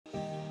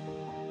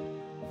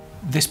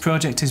This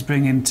project is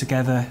bringing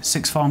together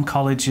sixth form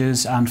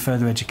colleges and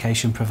further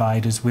education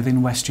providers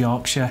within West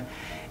Yorkshire.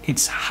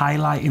 It's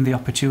highlighting the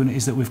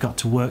opportunities that we've got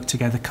to work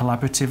together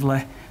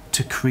collaboratively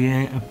to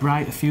create a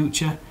brighter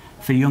future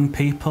for young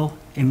people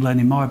in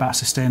learning more about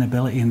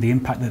sustainability and the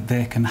impact that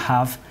they can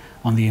have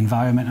on the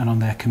environment and on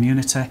their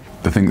community.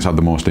 The thing that's had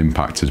the most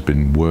impact has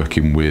been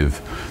working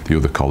with the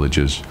other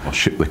colleges.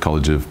 Shipley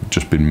College have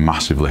just been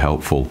massively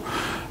helpful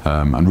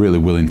and really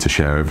willing to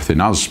share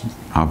everything, as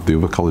have the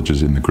other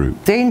colleges in the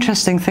group. The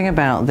interesting thing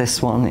about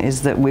this one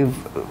is that we've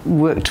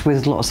worked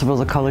with lots of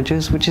other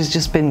colleges, which has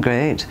just been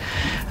great.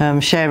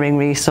 Sharing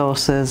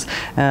resources,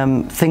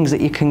 things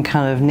that you can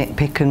kind of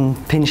nitpick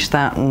and pinch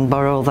that and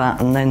borrow that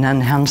and then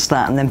enhance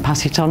that and then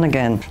pass it on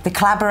again. The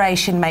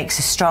collaboration makes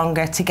us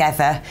stronger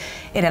together.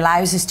 It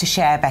allows us to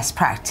share best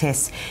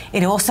practice.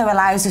 It also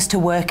allows us to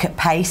work at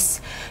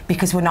pace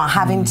because we're not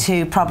having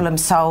to problem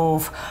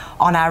solve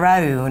on our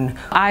own.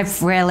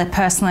 I've really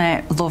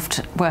personally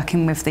loved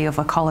working with the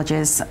other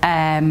colleges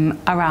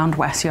around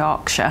West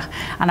Yorkshire,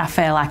 and I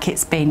feel like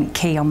it's been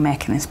key on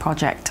making this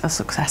project as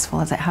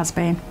successful as it has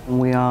been.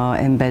 We are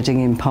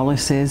embedding in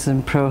policies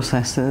and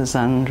processes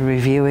and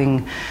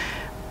reviewing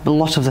a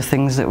lot of the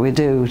things that we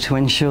do to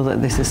ensure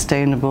that they're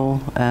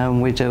sustainable.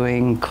 We're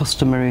doing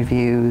customer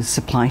reviews,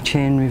 supply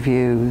chain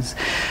reviews,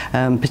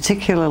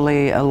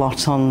 particularly a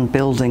lot on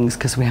buildings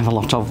because we have a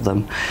lot of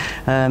them,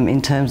 in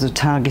terms of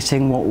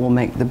targeting what will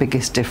make the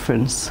biggest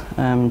difference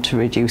to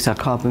reduce our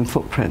carbon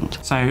footprint.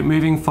 So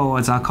moving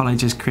forwards, our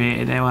college has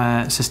created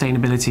our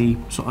sustainability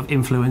sort of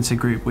influencer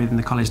group within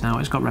the college now.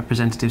 It's got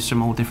representatives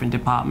from all different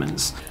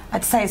departments.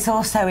 I'd say it's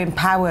also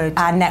empowered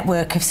our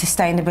network of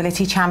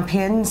sustainability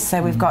champions.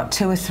 So we've got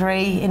 2 or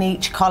 3 in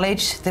each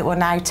college that will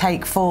now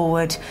take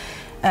forward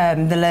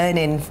the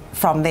learning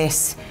from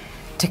this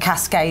to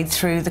cascade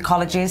through the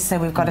colleges. So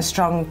we've got a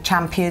strong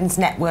champions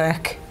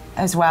network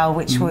as well,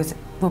 which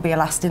will be a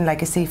lasting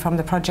legacy from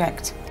the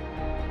project.